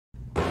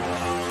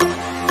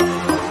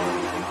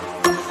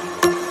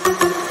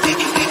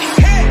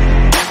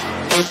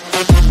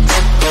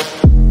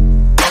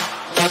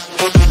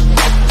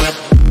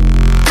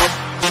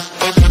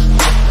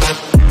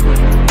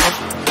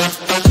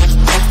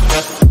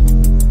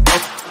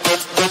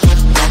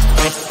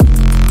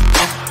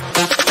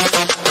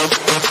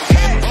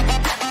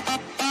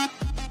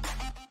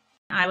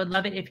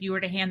love it if you were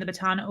to hand the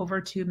baton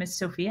over to Miss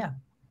Sophia.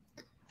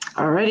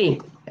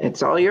 Alrighty,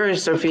 it's all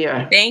yours,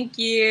 Sophia. Thank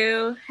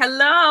you.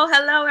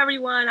 Hello,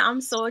 everyone. I'm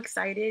so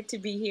excited to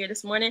be here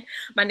this morning.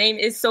 My name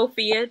is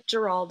Sophia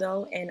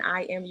Giraldo, and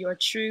I am your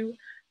true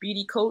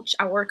beauty coach.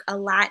 I work a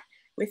lot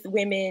with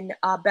women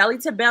belly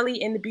to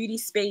belly in the beauty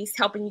space,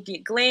 helping you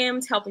get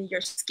glammed, helping your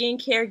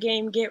skincare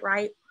game get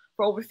right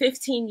for over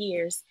 15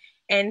 years.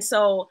 And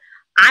so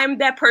I'm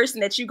that person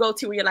that you go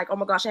to where you're like, oh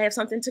my gosh, I have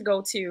something to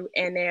go to.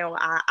 And now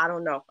I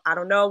don't know. I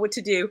don't know what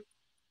to do.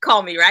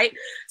 Call me, right?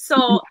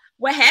 So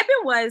what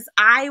happened was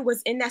I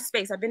was in that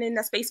space. I've been in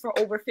that space for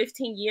over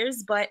 15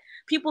 years, but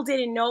people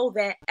didn't know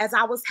that as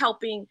I was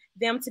helping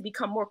them to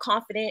become more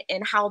confident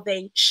in how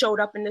they showed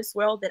up in this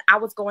world, that I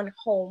was going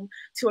home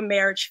to a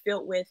marriage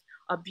filled with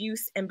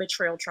abuse and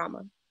betrayal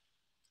trauma,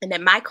 and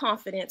that my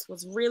confidence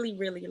was really,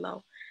 really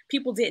low.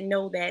 People didn't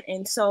know that.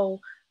 And so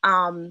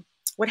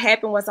what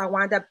happened was I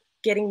wound up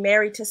getting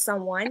married to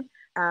someone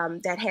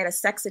that had a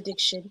sex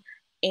addiction,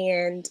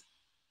 and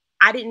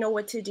I didn't know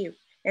what to do.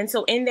 And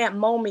so in that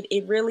moment,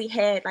 it really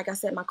had, like I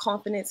said, my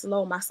confidence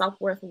low, my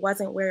self-worth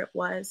wasn't where it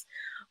was.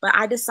 But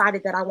I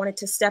decided that I wanted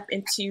to step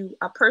into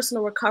a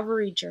personal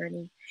recovery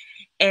journey.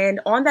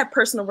 And on that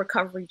personal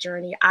recovery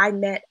journey, I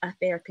met a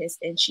therapist,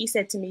 and she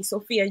said to me,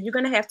 Sophia, you're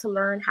going to have to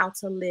learn how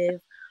to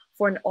live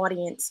for an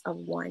audience of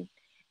one.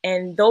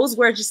 And those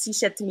words she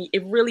said to me,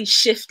 it really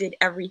shifted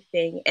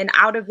everything. And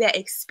out of that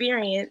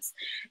experience,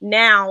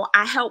 now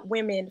I help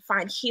women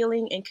find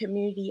healing and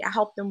community. I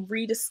help them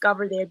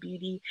rediscover their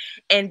beauty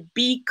and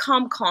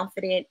become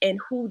confident in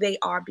who they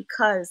are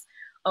because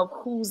of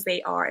whose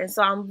they are. And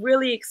so I'm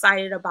really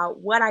excited about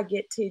what I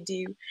get to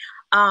do.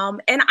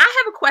 And I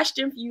have a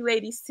question for you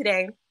ladies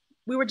today.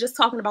 We were just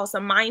talking about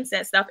some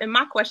mindset stuff, and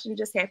my question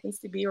just happens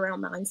to be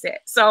around mindset.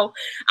 So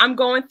I'm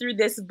going through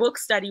this book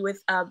study with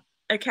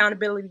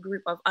accountability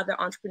group of other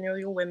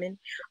entrepreneurial women.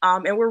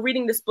 And we're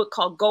reading this book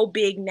called Go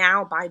Big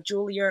Now by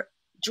Julia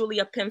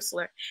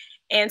Pimsleur.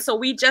 And so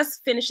we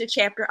just finished a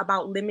chapter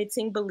about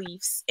limiting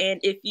beliefs. And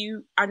if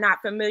you are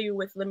not familiar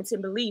with limiting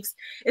beliefs,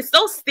 it's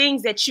those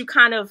things that you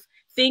kind of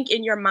think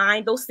in your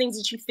mind, those things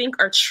that you think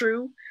are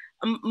true.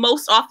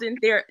 Most often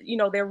they're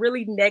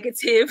really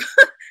negative.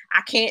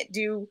 I can't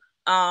do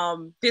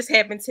this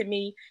happened to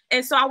me.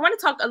 And so I want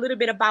to talk a little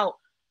bit about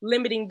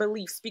limiting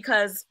beliefs,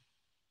 because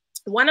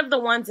one of the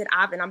ones that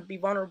and I'm gonna be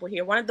vulnerable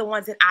here, one of the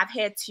ones that I've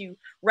had to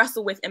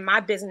wrestle with in my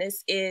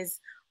business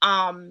is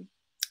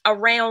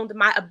around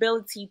my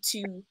ability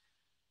to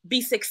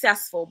be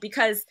successful.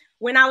 Because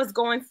when I was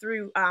going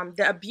through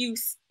the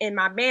abuse in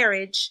my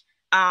marriage,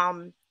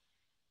 I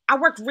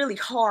worked really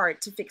hard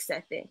to fix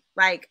that thing.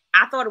 Like,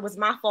 I thought it was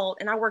my fault,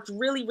 and I worked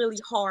really, really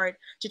hard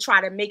to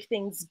try to make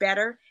things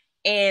better.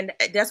 And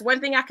that's one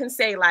thing I can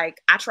say, like,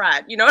 I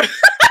tried,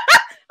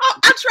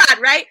 I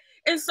tried, right?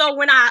 And so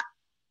when I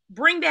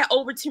bring that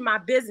over to my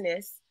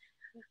business,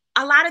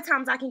 a lot of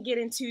times I can get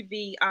into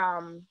the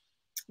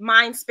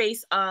mind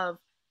space of,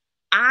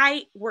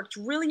 I worked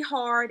really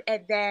hard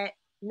at that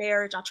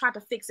marriage. I tried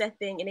to fix that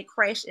thing, and it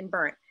crashed and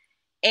burnt.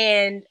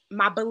 And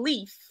my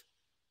belief,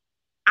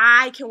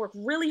 I can work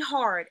really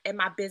hard at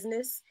my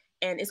business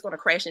and it's going to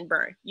crash and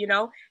burn,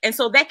 And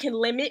so that can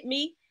limit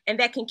me, and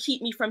that can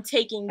keep me from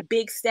taking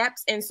big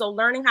steps. And so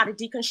learning how to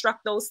deconstruct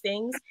those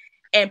things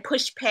and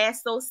push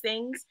past those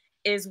things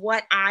is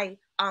what I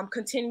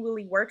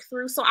continually work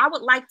through. So I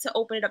would like to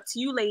open it up to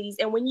you ladies.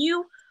 And when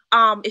you,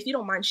 if you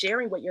don't mind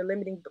sharing what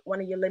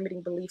one of your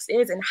limiting beliefs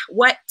is, and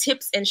what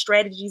tips and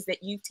strategies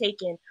that you've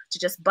taken to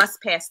just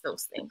bust past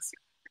those things.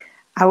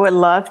 I would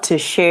love to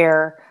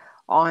share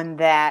on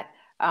that.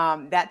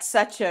 That's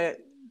such a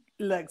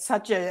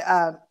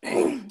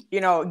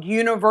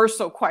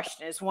universal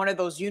question. It's one of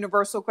those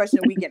universal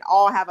questions we can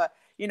all have a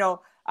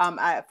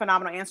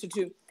phenomenal answer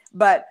to.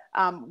 But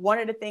one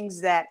of the things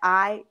that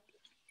I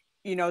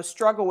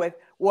struggle with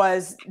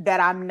was that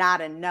I'm not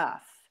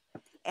enough.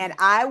 And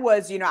I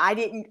was,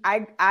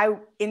 I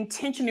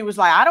intentionally was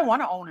like, I don't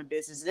want to own a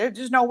business.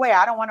 There's no way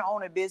I don't want to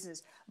own a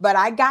business. But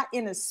I got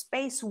in a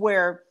space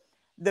where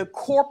the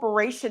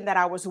corporation that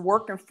I was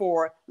working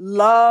for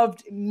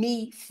loved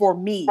me for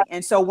me.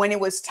 And so when it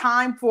was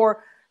time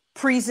for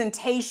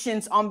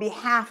presentations on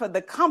behalf of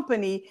the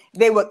company,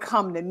 they would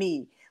come to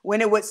me. When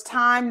it was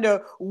time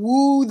to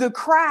woo the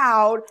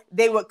crowd,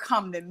 they would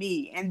come to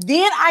me. And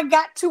then I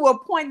got to a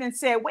point and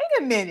said, wait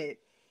a minute,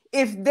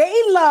 if they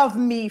love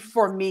me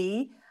for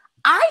me,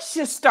 I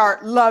should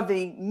start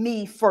loving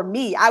me for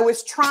me. I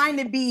was trying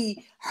to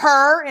be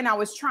her, and I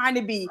was trying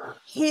to be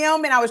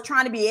him, and I was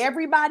trying to be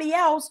everybody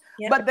else,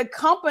 but the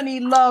company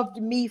loved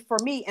me for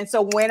me. And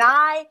so when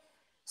I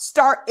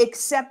start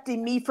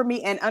accepting me for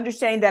me and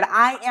understanding that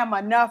I am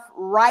enough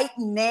right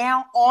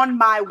now on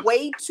my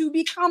way to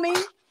becoming,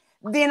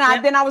 then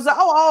I was like,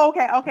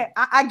 okay.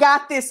 I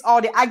got this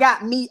all day. I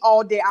got me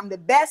all day. I'm the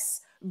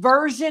best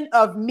version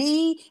of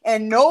me,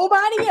 and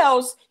nobody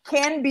else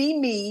can be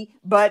me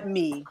but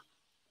me.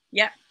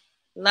 Yep.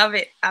 Love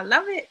it. I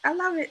love it. I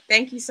love it.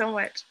 Thank you so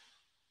much.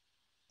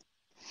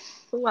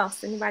 Who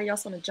else? Anybody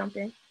else want to jump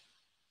in?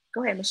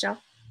 Go ahead, Michelle.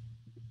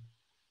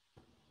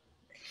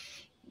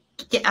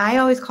 I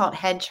always call it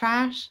head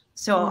trash.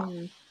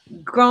 So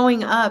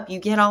growing up, you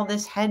get all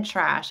this head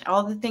trash,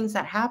 all the things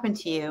that happen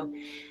to you.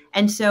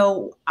 And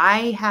so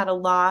I had a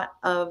lot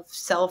of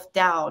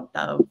self-doubt,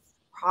 of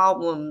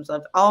problems,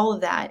 of all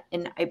of that.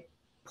 And I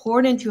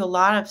poured into a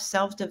lot of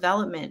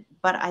self-development.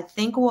 But I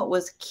think what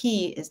was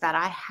key is that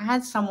I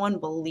had someone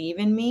believe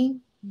in me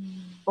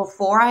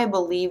before I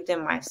believed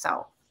in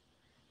myself.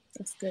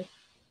 That's good.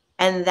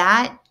 And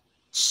that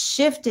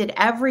shifted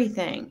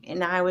everything.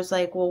 And I was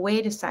like, well,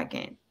 wait a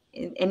second.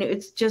 And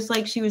it's just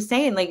like she was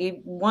saying,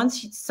 like,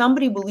 once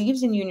somebody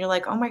believes in you and you're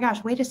like, oh my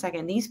gosh, wait a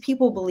second, these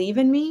people believe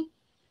in me.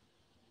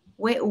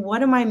 Wait,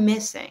 what am I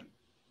missing?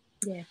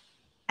 Yeah.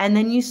 And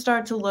then you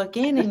start to look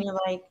in and you're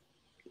like,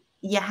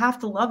 you have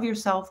to love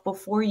yourself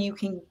before you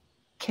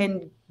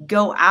can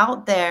go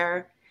out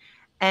there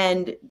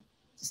and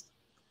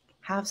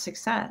have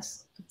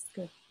success. That's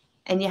good.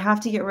 And you have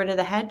to get rid of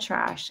the head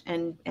trash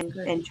and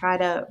try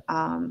to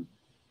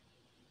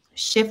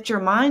shift your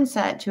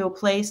mindset to a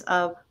place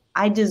of,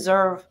 I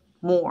deserve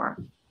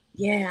more.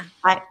 Yeah.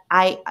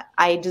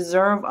 I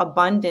deserve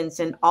abundance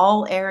in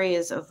all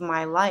areas of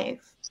my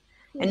life.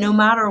 And no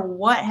matter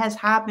what has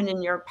happened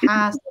in your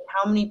past and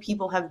how many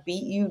people have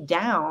beat you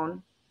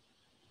down,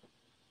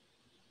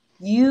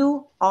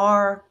 you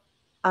are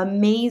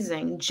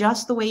amazing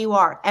just the way you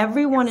are.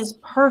 Everyone is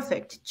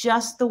perfect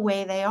just the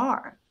way they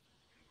are.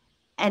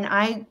 And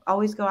I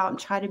always go out and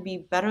try to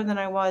be better than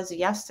I was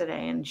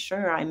yesterday. And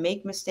sure, I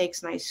make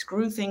mistakes and I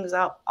screw things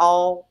up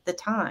all the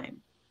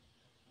time.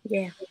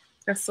 Yeah,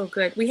 that's so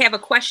good. We have a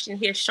question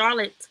here.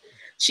 Charlotte,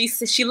 she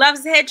says she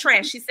loves head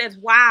trash. She says,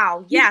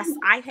 wow, yes,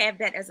 I have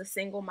that as a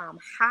single mom.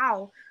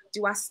 How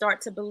do I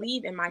start to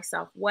believe in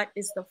myself? What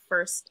is the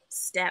first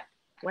step?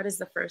 What is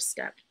the first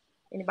step?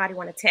 Anybody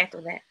want to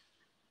tackle that?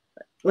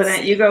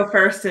 Lynette, you go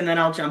first and then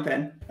I'll jump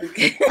in.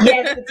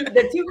 Yes,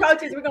 the two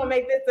coaches, we're going to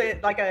make this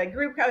like a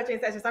group coaching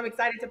session. So I'm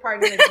excited to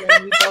partner with you.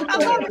 And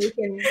we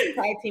can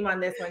tag team on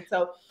this one.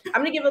 So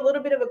I'm going to give a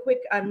little bit of a quick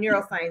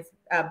neuroscience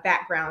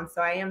background.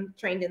 So I am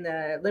trained in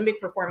the limbic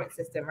performance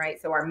system, right?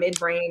 So our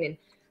midbrain and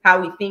how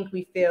we think,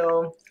 we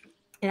feel,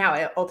 and how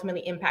it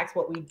ultimately impacts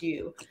what we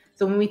do.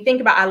 So when we think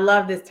about, I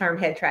love this term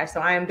head trash. So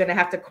I am going to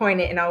have to coin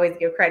it and always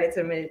give credit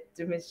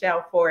to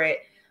Michelle for it.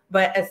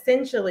 But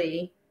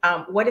essentially,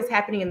 what is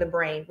happening in the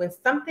brain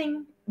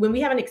when we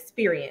have an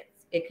experience,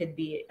 it could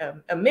be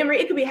a memory,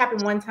 it could be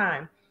happen one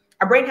time.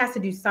 Our brain has to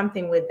do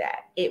something with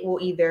that. It will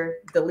either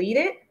delete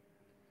it.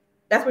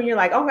 That's when you're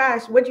like, oh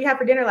gosh, what did you have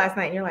for dinner last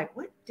night? And you're like,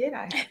 what did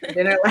I have for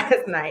dinner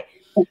last night?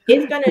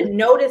 It's going to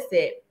notice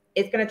it.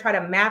 It's going to try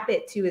to map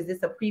it to, is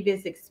this a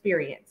previous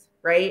experience,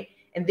 right?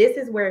 And this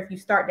is where if you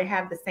start to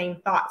have the same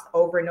thoughts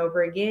over and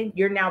over again,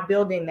 you're now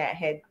building that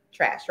head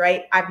trash,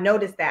 right? I've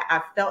noticed that.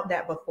 I've felt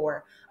that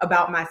before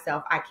about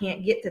myself. I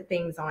can't get to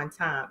things on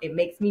time. It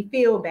makes me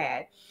feel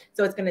bad.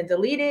 So it's going to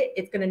delete it.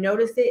 It's going to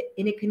notice it,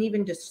 and it can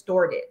even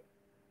distort it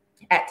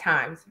at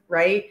times,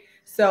 right?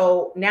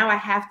 So now I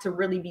have to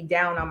really be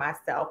down on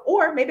myself,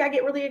 or maybe I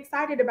get really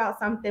excited about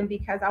something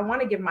because I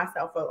want to give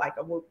myself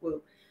a whoop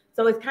whoop.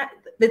 So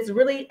it's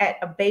really at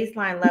a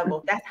baseline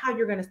level. That's how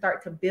you're going to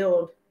start to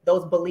build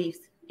those beliefs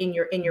in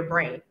your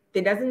brain.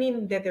 That doesn't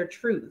mean that they're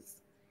truths.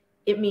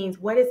 It means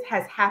what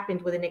has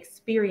happened with an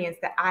experience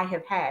that I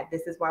have had.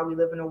 This is why we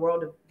live in a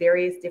world of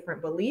various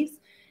different beliefs,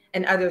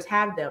 and others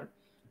have them.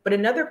 But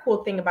another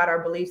cool thing about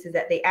our beliefs is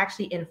that they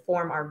actually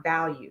inform our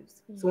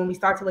values. So when we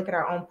start to look at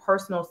our own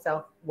personal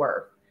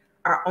self-worth,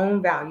 our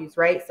own values,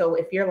 right? So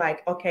if you're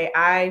like, okay,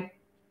 I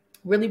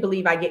really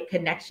believe I get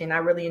connection, I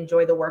really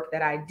enjoy the work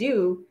that I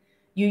do,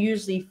 you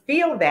usually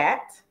feel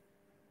that,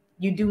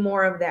 you do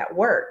more of that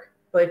work.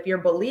 But if your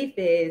belief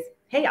is,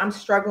 hey, I'm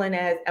struggling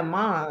as a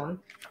mom,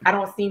 I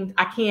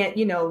can't,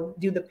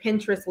 do the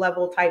Pinterest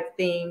level type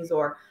things,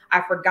 or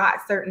I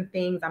forgot certain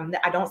things,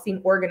 I don't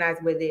seem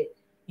organized with it.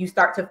 You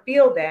start to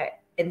feel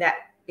that, and that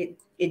it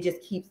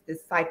just keeps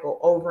this cycle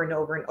over and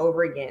over and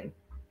over again.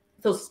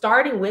 So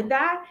starting with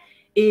that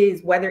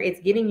is whether it's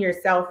getting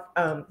yourself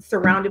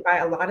surrounded by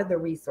a lot of the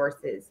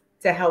resources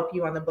to help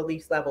you on the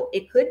beliefs level.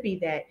 It could be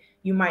that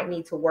you might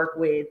need to work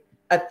with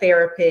a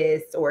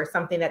therapist or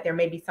something, that there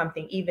may be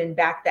something even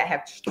back that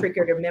have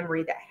triggered a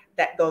memory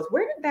that goes,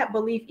 where did that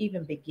belief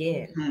even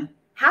begin? Mm-hmm.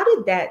 How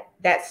did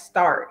that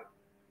start?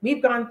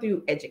 We've gone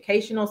through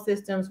educational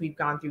systems. We've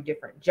gone through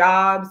different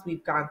jobs.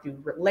 We've gone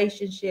through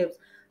relationships.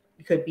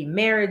 It could be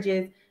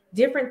marriages,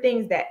 different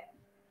things that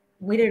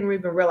we didn't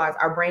even realize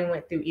our brain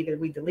went through. Either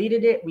we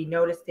deleted it, we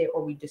noticed it,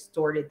 or we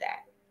distorted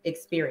that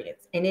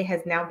experience. And it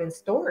has now been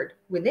stored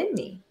within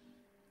me.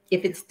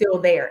 If it's still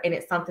there and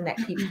it's something that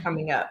keeps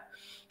coming up,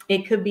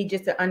 it could be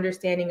just an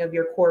understanding of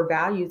your core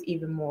values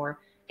even more,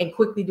 and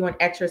quickly doing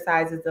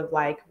exercises of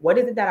like, what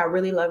is it that I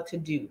really love to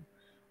do?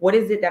 What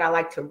is it that I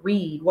like to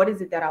read? What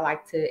is it that I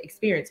like to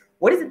experience?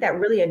 What is it that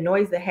really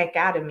annoys the heck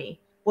out of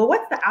me? Well,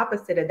 what's the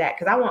opposite of that?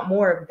 Because I want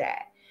more of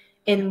that.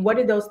 And what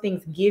do those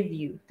things give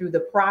you through the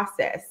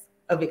process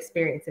of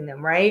experiencing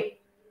them, right?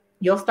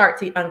 You'll start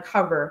to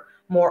uncover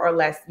more or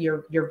less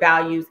your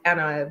values on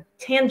a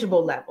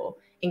tangible level,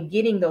 and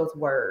getting those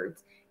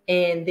words,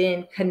 and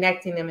then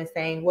connecting them and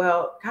saying,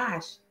 well,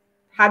 gosh,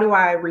 how do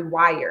I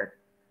rewire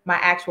my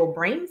actual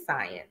brain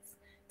science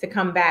to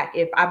come back?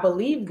 If I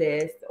believe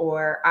this,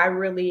 or I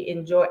really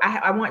enjoy,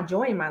 I want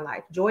joy in my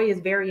life. Joy is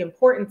very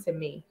important to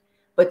me.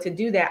 But to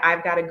do that,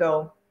 I've got to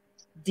go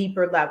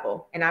deeper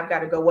level, and I've got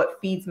to go what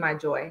feeds my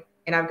joy.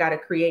 And I've got to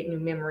create new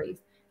memories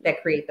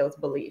that create those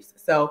beliefs.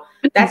 So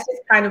that's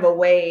just kind of a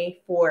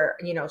way for,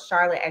 you know,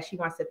 Charlotte, as she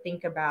wants to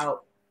think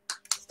about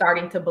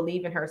starting to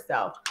believe in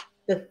herself,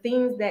 the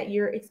things that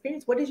you're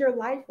experiencing, what is your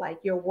life like,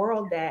 your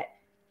world, that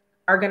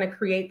are going to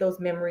create those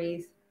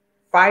memories,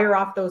 fire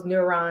off those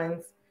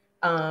neurons,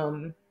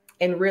 and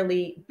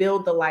really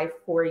build the life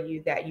for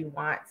you that you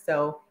want.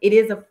 So it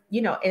is a,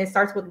 you know, and it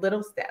starts with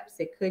little steps.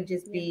 It could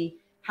just be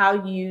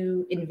how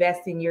you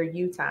invest in your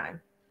you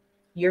time,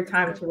 your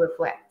time to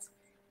reflect,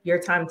 your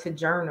time to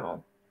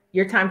journal,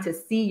 your time to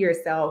see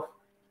yourself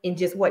in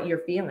just what you're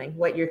feeling,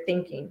 what you're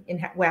thinking, and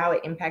how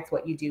it impacts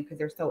what you do, because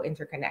they're so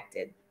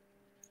interconnected.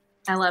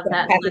 I love So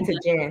that. pass it to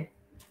Jen.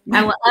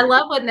 I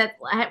love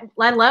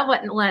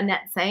what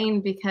Lynette's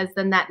saying, because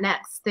then that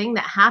next thing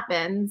that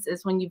happens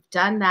is when you've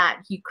done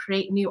that, you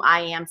create new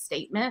I am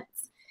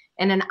statements.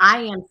 And an I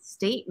am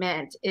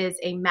statement is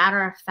a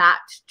matter of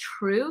fact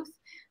truth.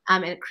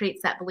 And it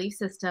creates that belief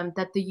system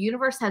that the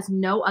universe has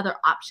no other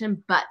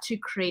option but to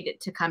create it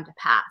to come to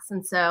pass.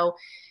 And so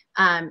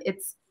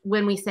it's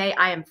when we say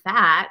I am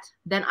fat,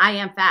 then I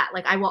am fat.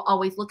 Like, I will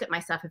always look at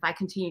myself if I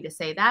continue to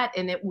say that,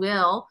 and it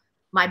will,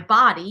 my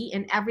body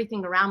and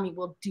everything around me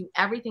will do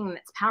everything in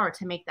its power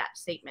to make that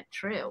statement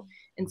true.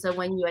 And so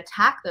when you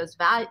attack those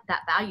that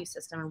value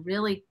system and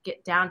really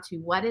get down to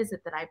what is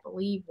it that I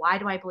believe? Why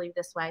do I believe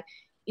this way?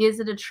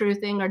 Is it a true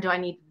thing, or do I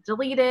need to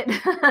delete it?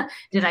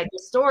 Did I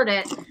distort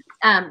it?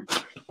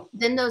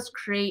 Then those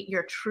create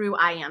your true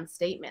I am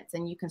statements,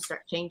 and you can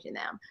start changing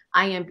them.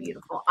 I am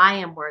beautiful. I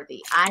am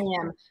worthy. I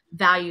am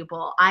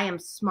valuable. I am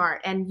smart.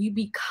 And you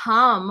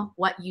become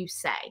what you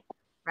say,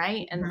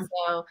 right? And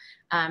so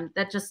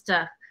that just,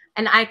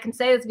 and I can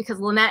say this because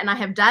Lynette and I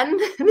have done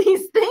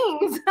these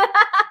things.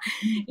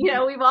 You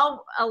know, we've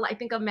all, I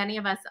think of many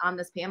of us on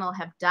this panel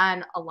have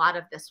done a lot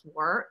of this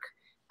work.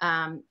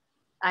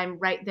 I'm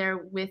right there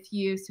with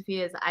you,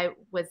 Sophia, as I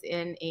was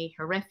in a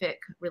horrific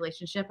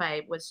relationship.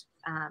 I was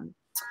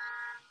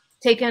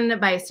taken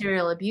by a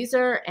serial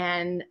abuser,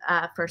 and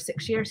for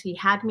 6 years he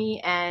had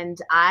me, and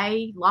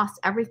I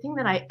lost everything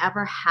that I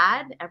ever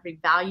had, every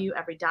value,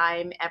 every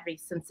dime, every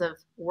sense of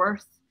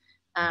worth.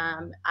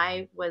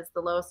 I was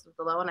the lowest of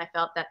the low, and I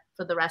felt that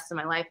for the rest of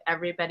my life,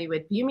 everybody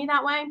would view me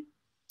that way,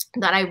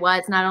 that I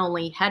was not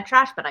only head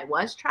trash, but I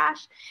was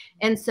trash.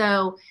 And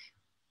so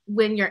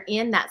when you're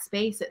in that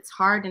space, it's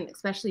hard. And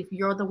especially if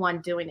you're the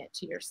one doing it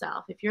to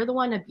yourself, if you're the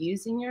one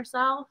abusing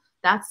yourself,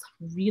 that's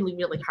really,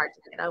 really hard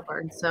to get over.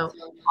 And so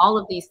all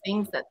of these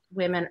things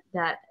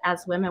that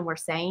as women we're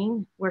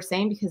saying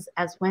because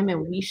as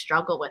women, we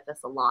struggle with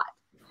this a lot.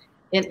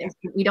 And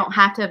we don't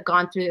have to have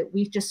gone through it.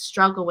 We just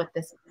struggle with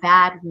this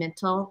bad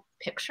mental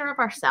picture of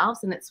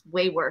ourselves, and it's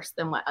way worse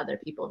than what other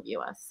people view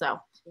us. So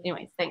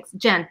anyways, thanks.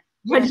 Jen,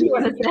 what do you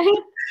want to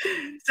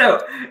say?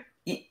 So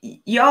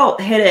y'all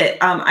hit it.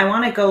 I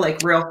want to go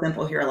like real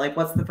simple here. Like,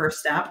 what's the first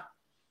step?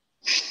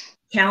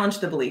 Challenge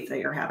the belief that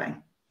you're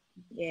having.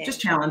 Yeah.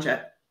 Just challenge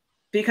it,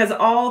 because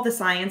all the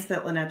science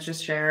that Lynette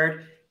just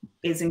shared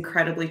is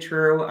incredibly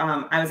true.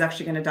 I was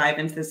actually going to dive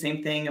into the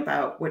same thing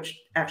about, which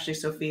actually,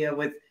 Sophia,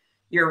 with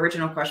your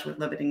original question with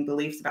limiting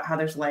beliefs, about how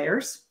there's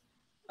layers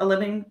of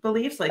limiting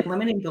beliefs. Like,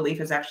 limiting belief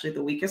is actually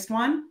the weakest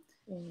one.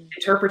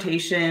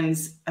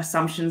 Interpretations,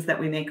 assumptions that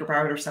we make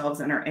about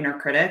ourselves and our inner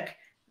critic.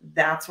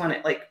 That's when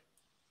it, like,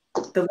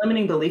 the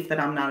limiting belief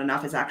that I'm not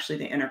enough is actually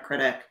the inner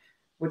critic,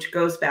 which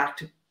goes back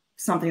to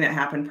something that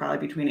happened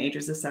probably between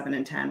ages of 7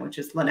 and 10, which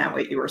is, Lynette,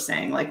 what you were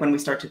saying, like when we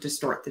start to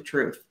distort the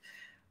truth.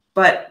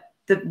 But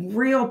the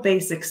real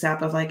basic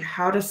step of like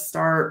how to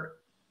start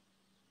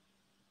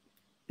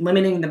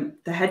limiting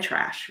the head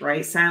trash,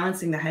 right?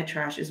 Silencing the head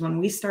trash is when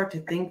we start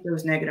to think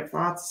those negative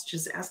thoughts,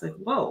 just ask like,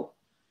 whoa,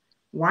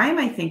 why am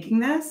I thinking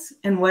this?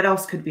 And what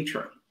else could be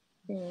true?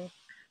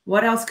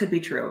 What else could be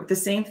true? The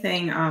same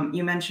thing,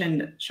 you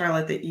mentioned,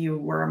 Charlotte, that you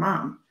were a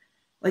mom.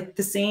 Like,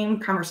 the same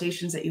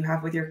conversations that you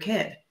have with your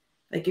kid.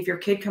 Like, if your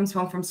kid comes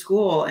home from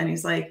school and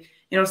he's like,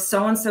 you know,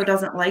 so-and-so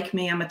doesn't like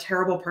me, I'm a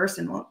terrible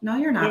person. Well, no,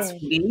 you're not,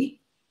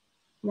 sweetie.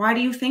 Why do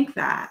you think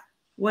that?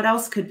 What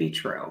else could be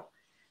true?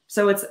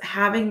 So it's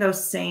having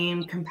those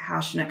same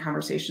compassionate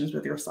conversations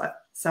with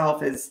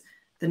yourself is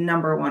the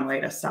 #1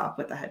 way to stop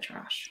with the head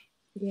trash.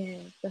 Yeah,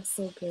 that's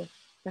so good.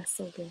 That's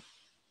so good.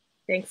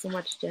 Thanks so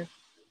much, Jen.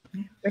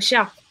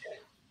 Michelle.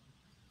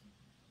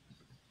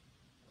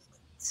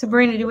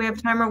 Sabrina, do we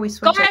have time, or we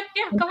switch? Go ahead.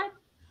 Yeah, go ahead.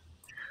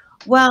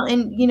 Well,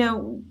 and you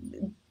know,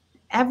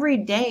 every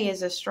day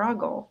is a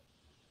struggle.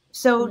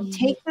 So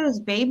take those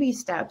baby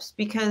steps,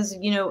 because,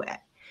 you know,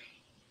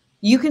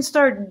 you can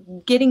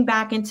start getting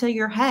back into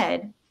your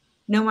head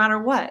no matter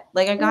what.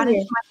 Like, I got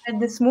into my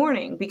head this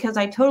morning because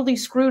I totally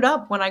screwed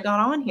up when I got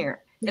on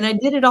here, and I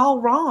did it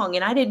all wrong,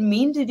 and I didn't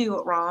mean to do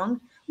it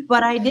wrong,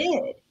 but I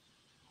did.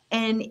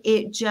 And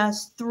it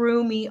just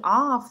threw me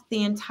off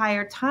the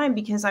entire time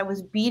because I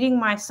was beating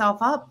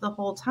myself up the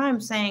whole time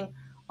saying,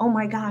 oh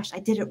my gosh, I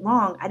did it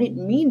wrong. I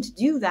didn't mean to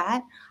do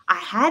that. I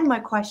had my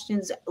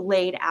questions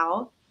laid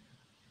out,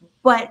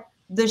 but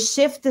the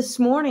shift this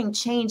morning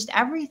changed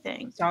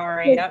everything.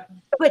 Sorry.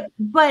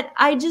 But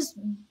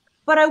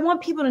I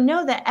want people to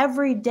know that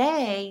every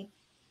day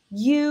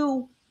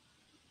you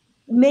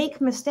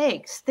make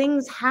mistakes,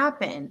 things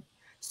happen.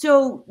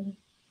 So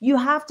you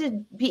have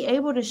to be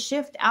able to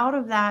shift out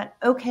of that.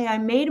 Okay, I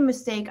made a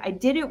mistake. I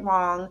did it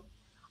wrong.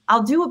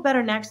 I'll do it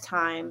better next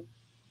time.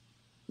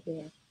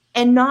 Yeah.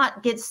 And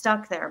not get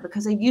stuck there,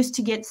 because I used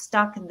to get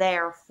stuck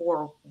there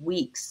for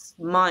weeks,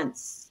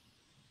 months,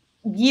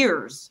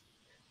 years,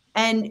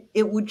 and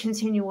it would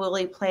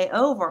continually play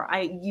over.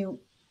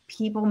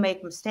 People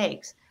make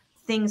mistakes.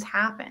 Things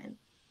happen.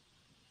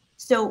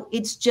 So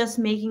it's just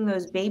making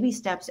those baby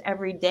steps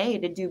every day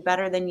to do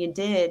better than you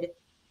did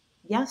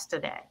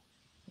yesterday.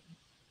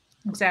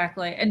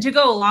 Exactly. And to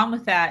go along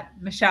with that,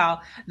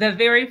 Michelle, the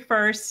very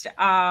first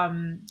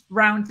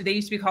round, they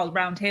used to be called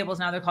round tables.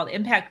 Now they're called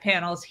impact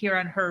panels here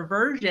on her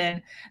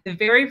version. The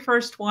very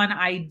first one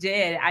I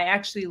did, I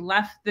actually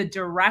left the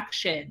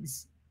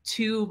directions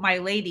to my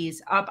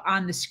ladies up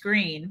on the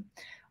screen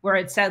where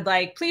it said,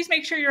 like, please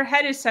make sure your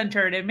head is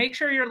centered and make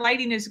sure your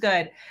lighting is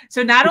good.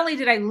 So not only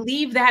did I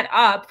leave that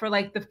up for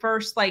like the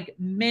first like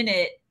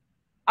minute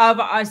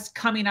of us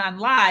coming on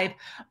live,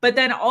 but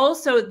then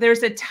also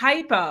there's a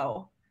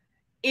typo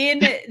in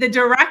the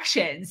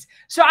directions.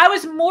 So I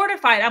was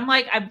mortified. I'm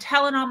like, I'm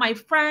telling all my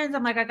friends,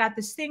 I'm like, I got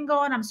this thing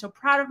going. I'm so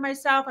proud of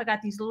myself. I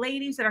got these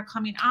ladies that are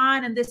coming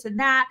on and this and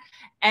that.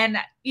 And,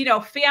 you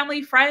know,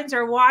 family, friends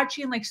are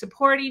watching, like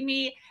supporting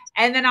me.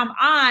 And then I'm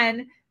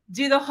on,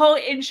 do the whole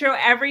intro,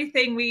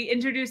 everything. We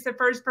introduce the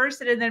first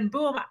person and then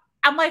boom.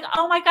 I'm like,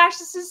 oh my gosh,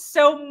 this is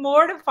so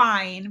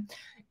mortifying.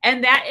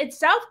 And that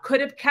itself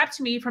could have kept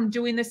me from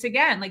doing this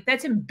again. Like,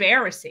 that's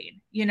embarrassing,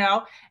 you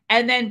know?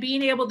 And then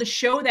being able to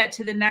show that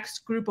to the next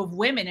group of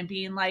women and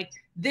being like,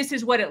 this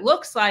is what it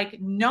looks like,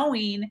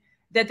 knowing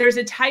that there's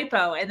a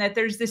typo and that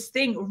there's this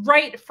thing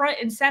right front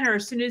and center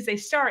as soon as they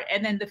start.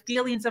 And then the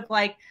feelings of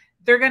like,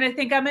 they're going to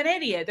think I'm an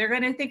idiot. They're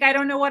going to think I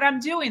don't know what I'm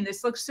doing.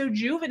 This looks so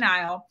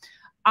juvenile.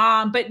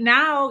 But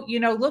now, you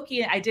know,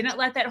 looking, I didn't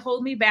let that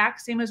hold me back.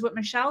 Same as what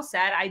Michelle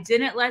said. I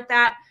didn't let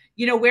that,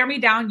 you know, wear me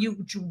down.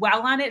 You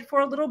dwell on it for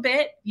a little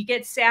bit. You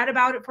get sad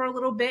about it for a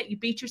little bit. You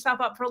beat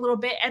yourself up for a little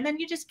bit, and then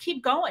you just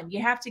keep going.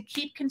 You have to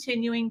keep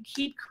continuing,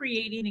 keep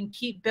creating, and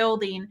keep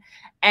building.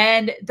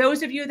 And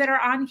those of you that are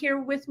on here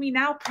with me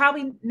now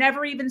probably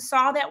never even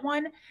saw that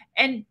one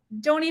and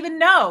don't even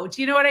know.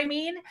 Do you know what I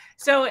mean?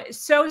 So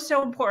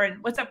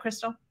important. What's up,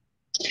 Crystal?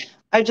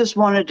 I just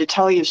wanted to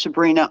tell you,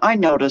 Sabrina, I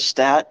noticed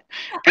that.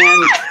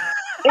 And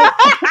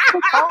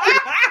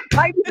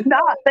I did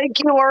not think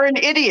you were an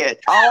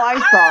idiot. All I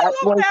thought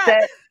was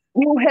that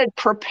you had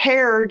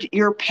prepared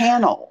your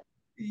panel.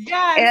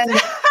 Yes.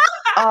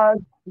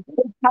 And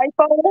the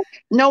typo,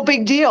 no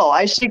big deal.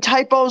 I see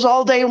typos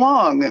all day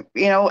long.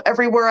 You know,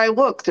 everywhere I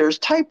look, there's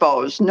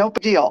typos. No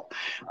big deal.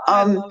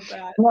 I love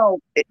that. No,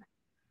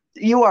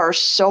 you are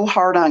so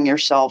hard on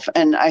yourself,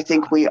 and I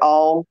think we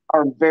all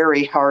are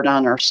very hard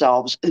on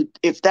ourselves.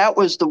 If that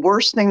was the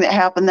worst thing that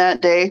happened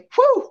that day,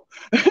 whew,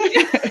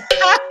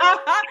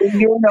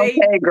 you're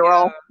okay,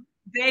 girl.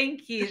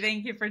 Thank you.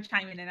 Thank you for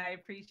chiming in. I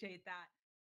appreciate that.